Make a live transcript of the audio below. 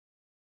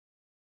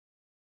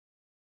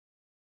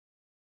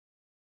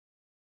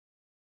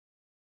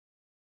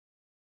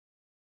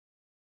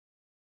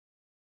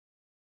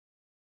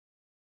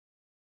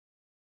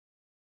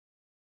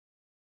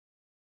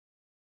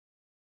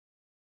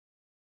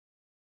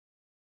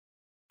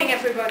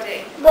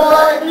Everybody.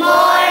 Good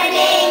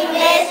morning,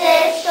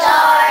 Mrs.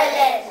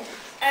 Charlotte.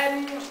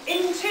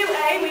 In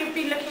 2A we've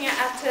been looking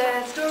at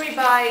a story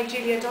by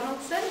Julia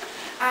Donaldson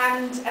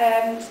and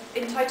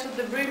entitled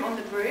The Room on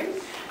the Broom,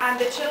 and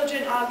the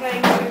children are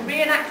going to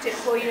reenact it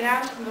for you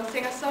now, and we'll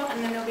sing a song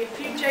and then there'll be a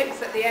few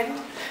jokes at the end.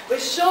 We're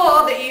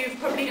sure that you've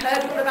probably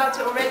heard all about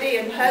it already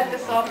and heard the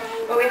song,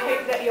 but we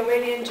hope that you're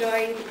really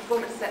enjoying the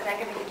performance that they're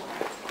going to give.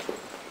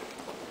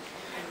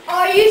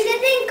 Are you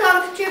sitting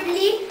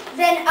comfortably?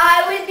 Then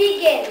I will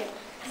begin.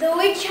 The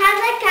witch has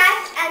a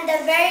cat and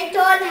a very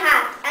tall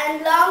hat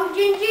and long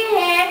ginger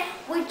hair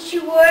which she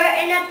wore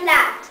in a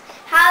plait.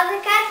 How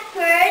the cat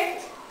purred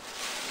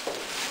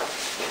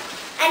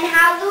and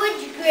how the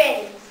witch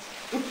grinned.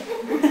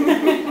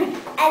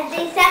 As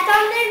they sat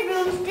on their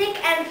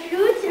broomstick and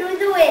flew through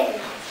the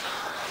wind.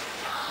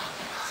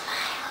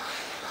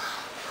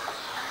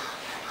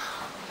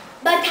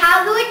 But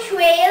how the witch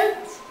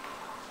wailed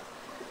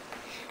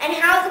and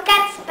how the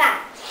cat spat.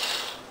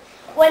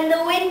 When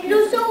the wind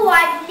blew so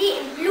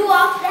wildly, it blew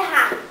off the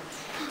hat.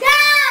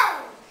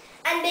 Down!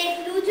 And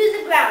they flew to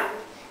the ground.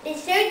 They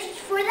searched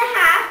for the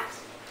hat,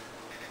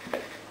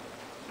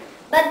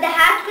 but the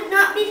hat could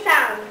not be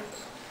found.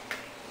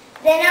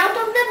 Then out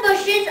of the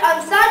bushes,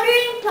 on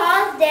thundering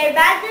paws, there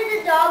bounded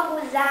a dog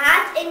with the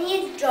hat in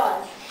his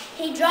jaws.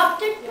 He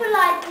dropped it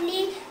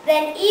politely,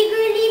 then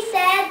eagerly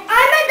said,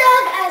 "I'm a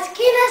dog as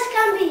keen as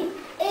can be.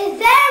 Is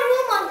there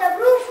room on the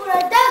broom for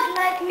a dog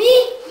like me?"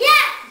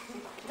 "Yes!"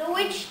 The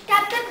witch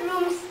tapped the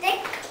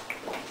broomstick,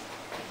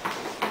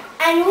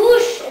 and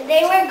whoosh,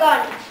 they were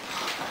gone.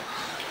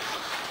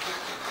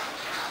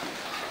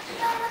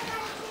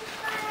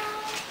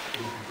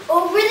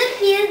 Over the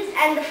fields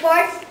and the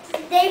forests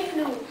they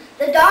flew.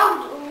 The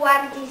dog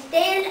wagged his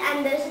tail,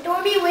 and the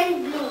stormy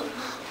wind blew.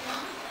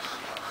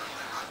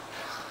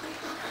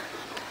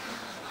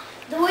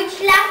 The witch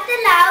laughed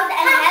aloud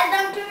and held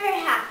on to her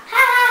hat.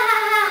 Ha ha ha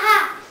ha ha!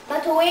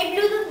 But away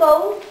blew the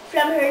bow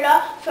from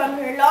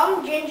her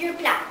long ginger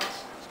plait.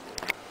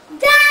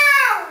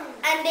 Down!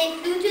 And they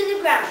flew to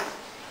the ground.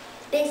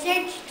 They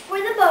searched for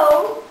the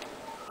bow,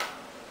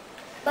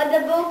 but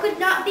the bow could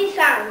not be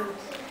found.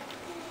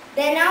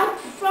 Then out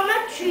from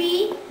a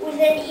tree, with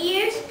an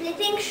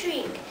ear-splitting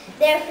shriek,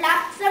 there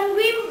flapped some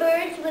green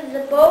birds with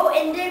the bow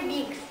in their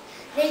beaks.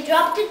 They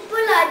dropped it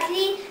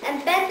politely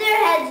and bent their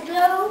heads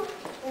low.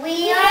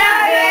 "We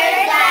are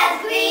birds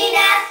as green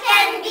as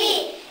can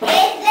be.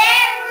 Is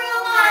there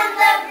room on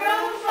the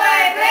broom for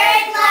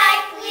birds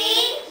like we?"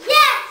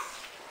 "Yes!"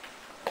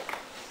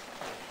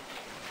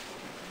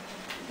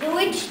 The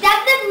witch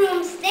tapped the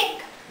broomstick,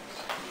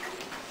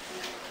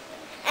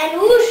 and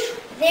whoosh,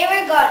 they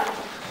were gone.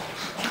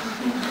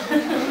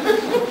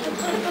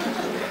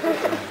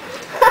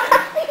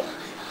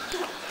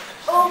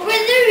 Over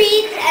the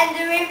reeds and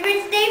the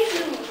rivers they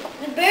flew.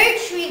 The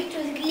birds shrieked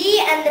with glee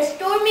and the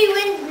stormy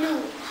wind blew.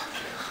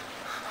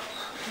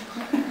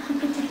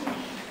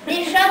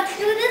 They shot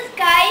through the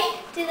sky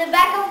to the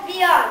back of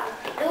beyond.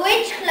 The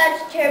witch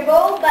clutched her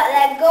bow but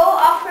let go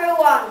of her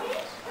wand.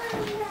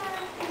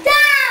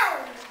 Down!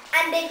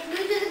 And they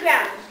flew to the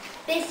ground.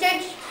 They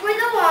searched for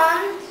the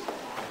wand,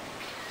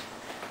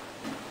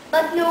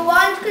 but no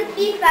wand could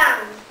be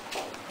found.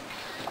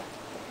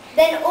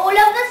 Then all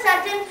of a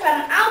sudden,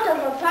 from out of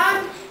a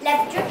pond,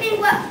 leapt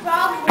dripping wet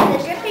frogs with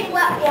a dripping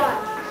wet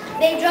wand.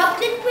 They dropped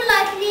it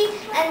politely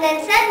and then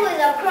said with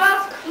a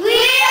croak,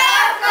 "We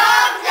are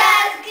frogs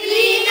as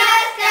clean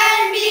as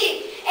can be.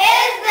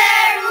 Is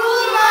there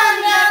room on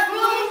the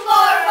broom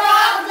for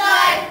frogs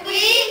like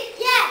we?"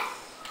 "Yes!"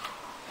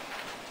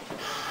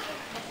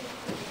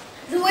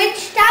 The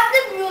witch tapped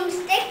the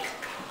broomstick,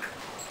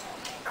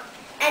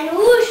 and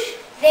whoosh,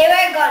 they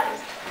were gone.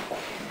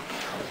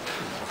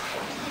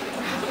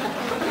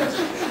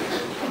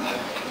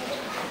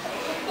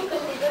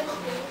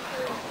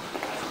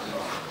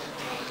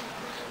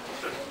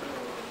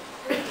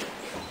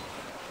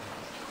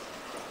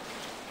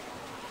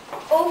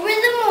 Over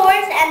the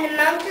moors and the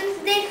mountains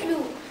they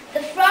flew.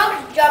 The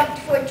frogs jumped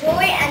for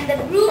joy and the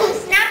broom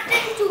snapped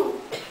in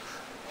two.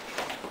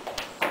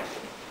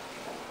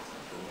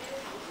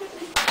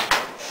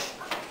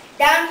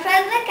 Down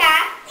fell the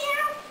cat,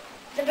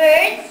 the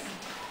birds,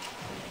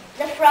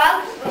 the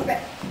frogs,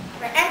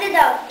 and the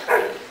dog.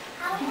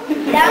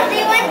 Down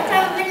they went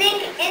tumbling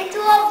into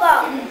a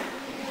bog.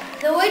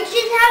 The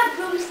witch's half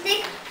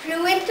broomstick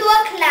flew into a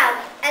cloud,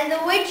 and the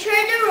witch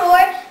heard a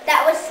roar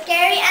that was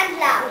scary and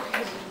loud.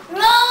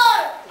 "Roar!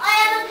 I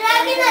am a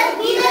dragon as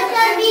mean as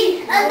can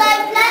be, and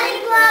I'm planning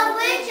to have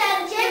witch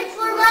and chips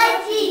for my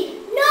tea."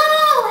 "No!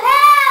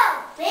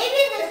 Help!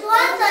 Maybe this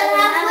once I'll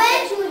have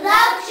witch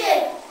without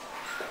chips."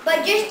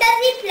 But just as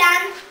he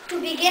planned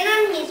to begin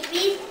on his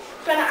feast,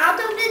 from out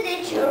of the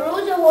ditch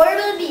arose a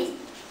horrible beast.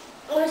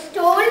 It was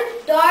tall,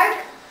 dark,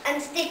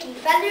 and sticky,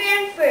 feathery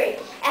and furry.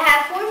 It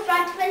had 4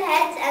 frontful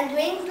heads and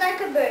wings like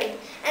a bird,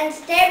 and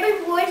its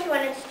terrible voice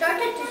when it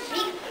started to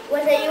speak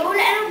was a yowl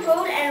and a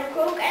growl and a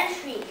croak and a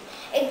shriek.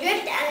 It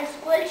dripped and it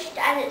squelched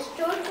and it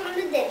strode from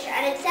the ditch,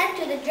 and it said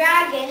to the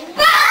dragon,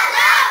 "Buzz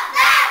up!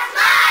 That's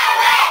my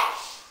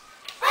witch!"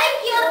 "Thank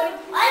you,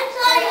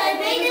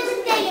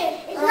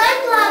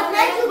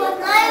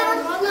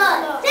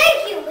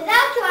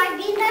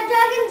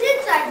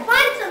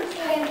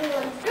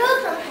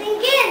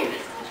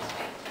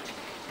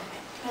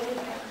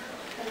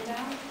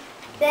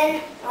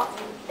 Then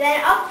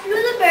up flew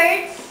the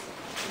birds,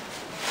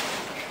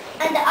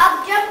 and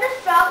up jumped the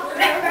frog,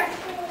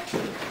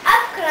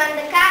 up climbed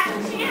the cat,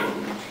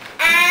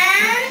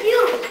 and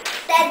you,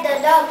 said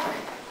the dog.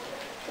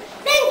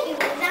 Thank you.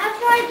 Now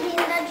try clean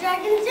the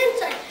dragon's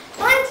inside.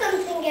 Find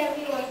something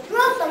everywhere.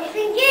 Throw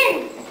something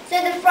in.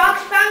 So the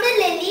frogs found a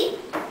lily,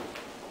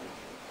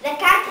 the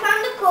cat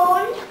found a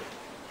cone,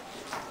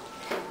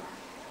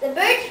 the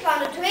birds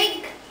found a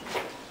twig,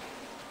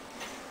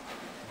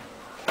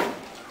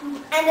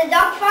 and the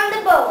dog found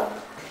a bone.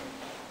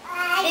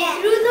 They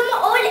threw them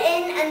all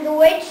in, and the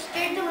witch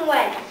stirred them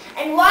well.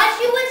 And while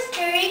she was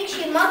stirring,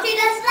 she muttered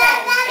a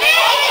spell.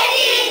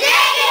 Higgity,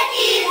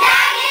 diggity,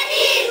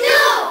 zaggity,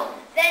 zoo!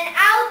 Then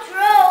out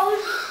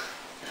rose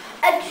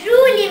a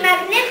truly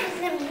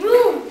magnificent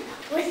broom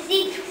with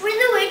seats for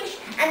the witch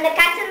and the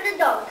cat and the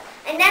dog,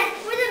 a nest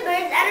for the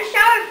birds and a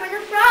shower for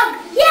the frogs.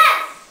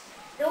 Yes!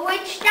 The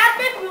witch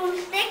tapped a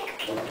broomstick,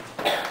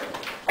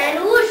 and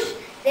whoosh,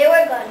 they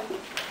were gone.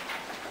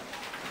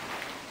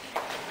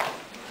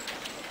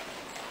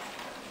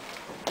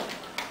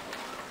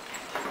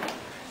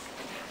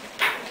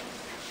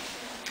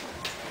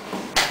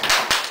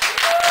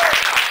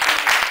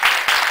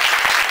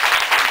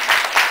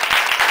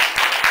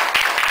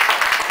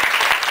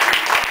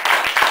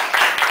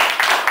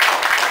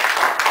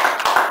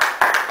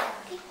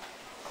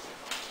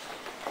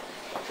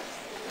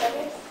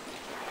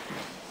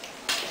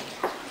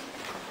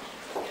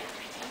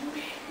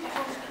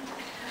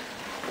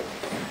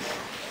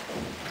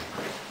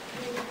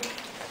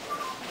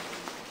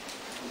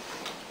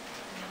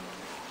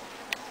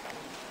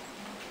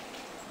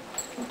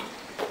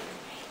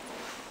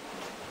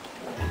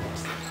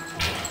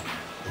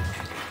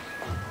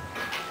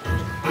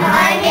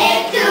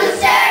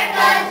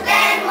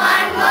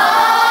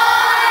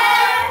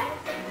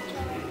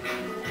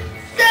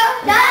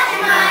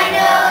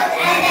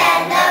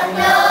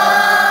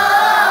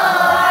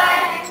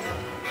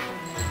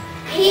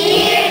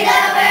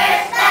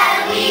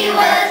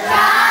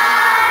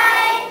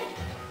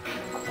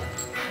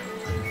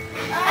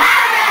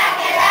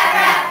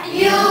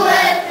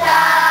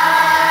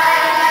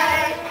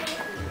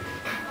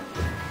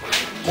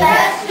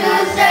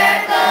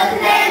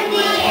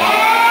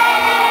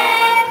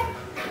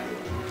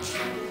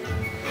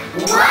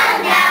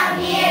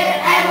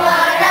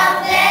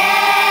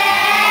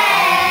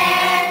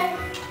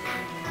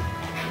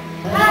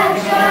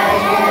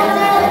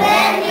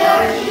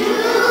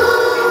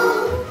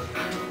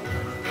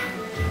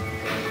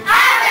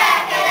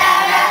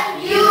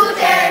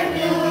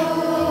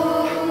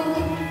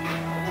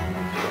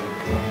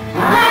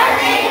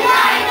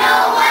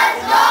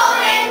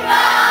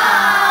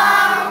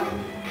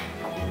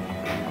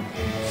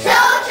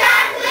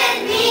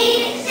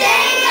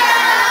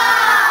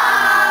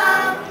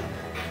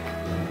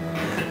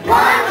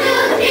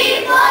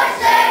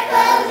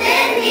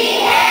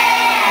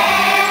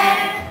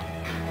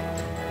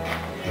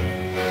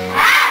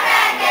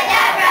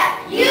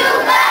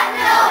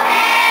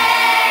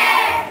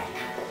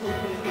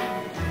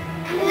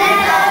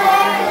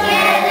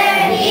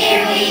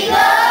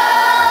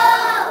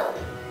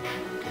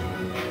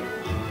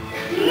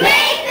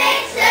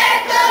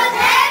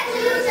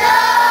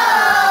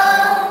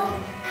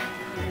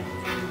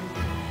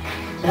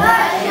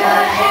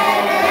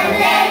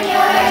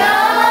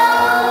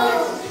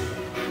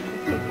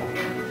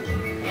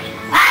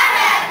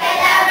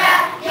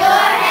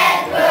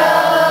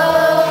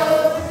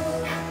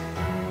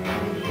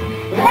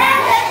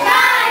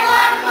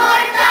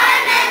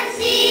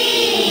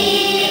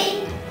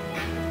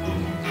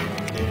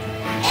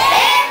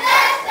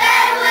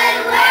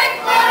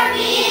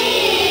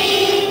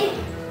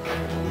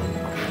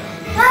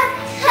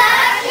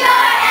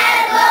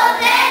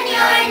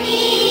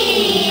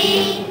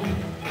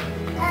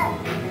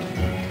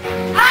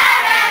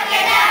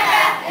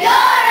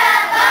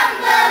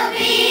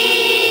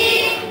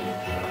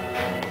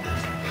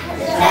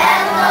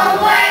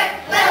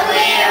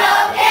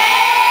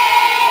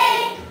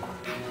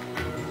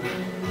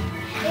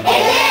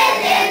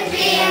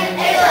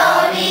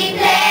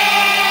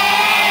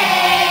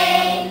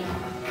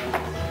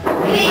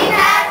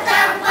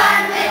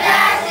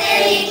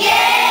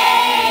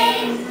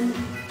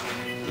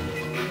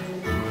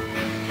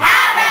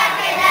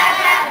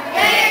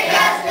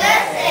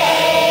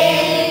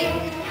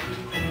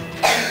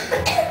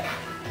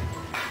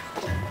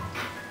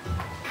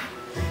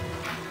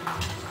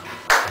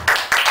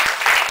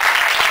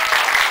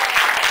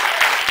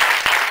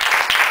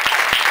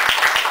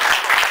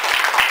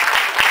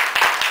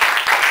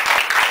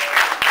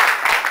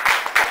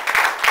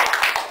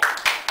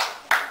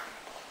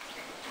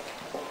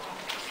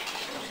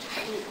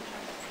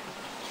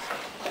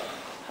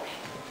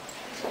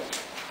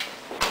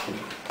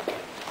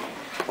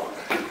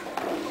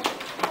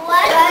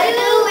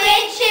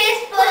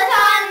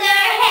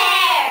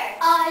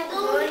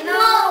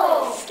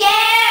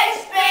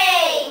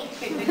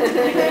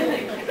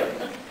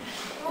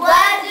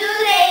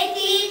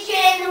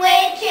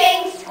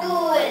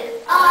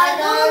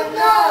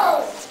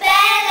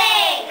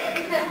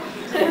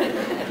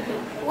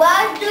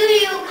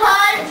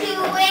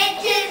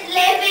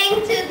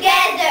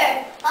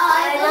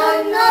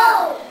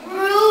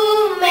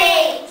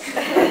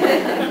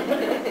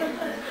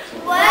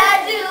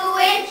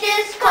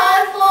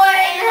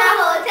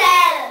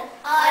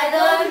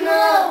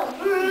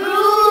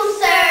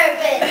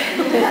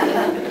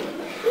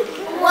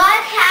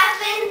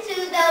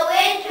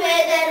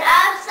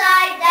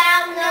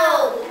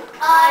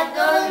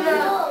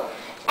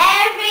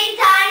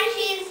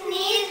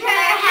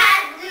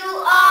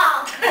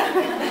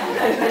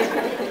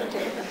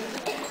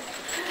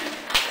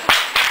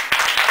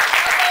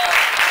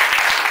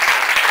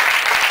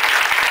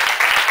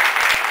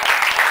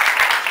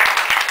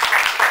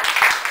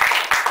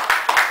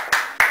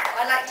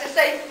 I'd like to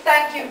say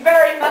thank you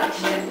very much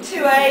to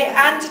 2A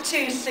and to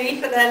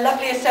 2C for their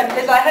lovely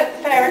assemblies. I hope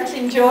the parents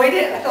enjoyed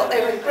it. I thought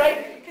they were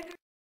great.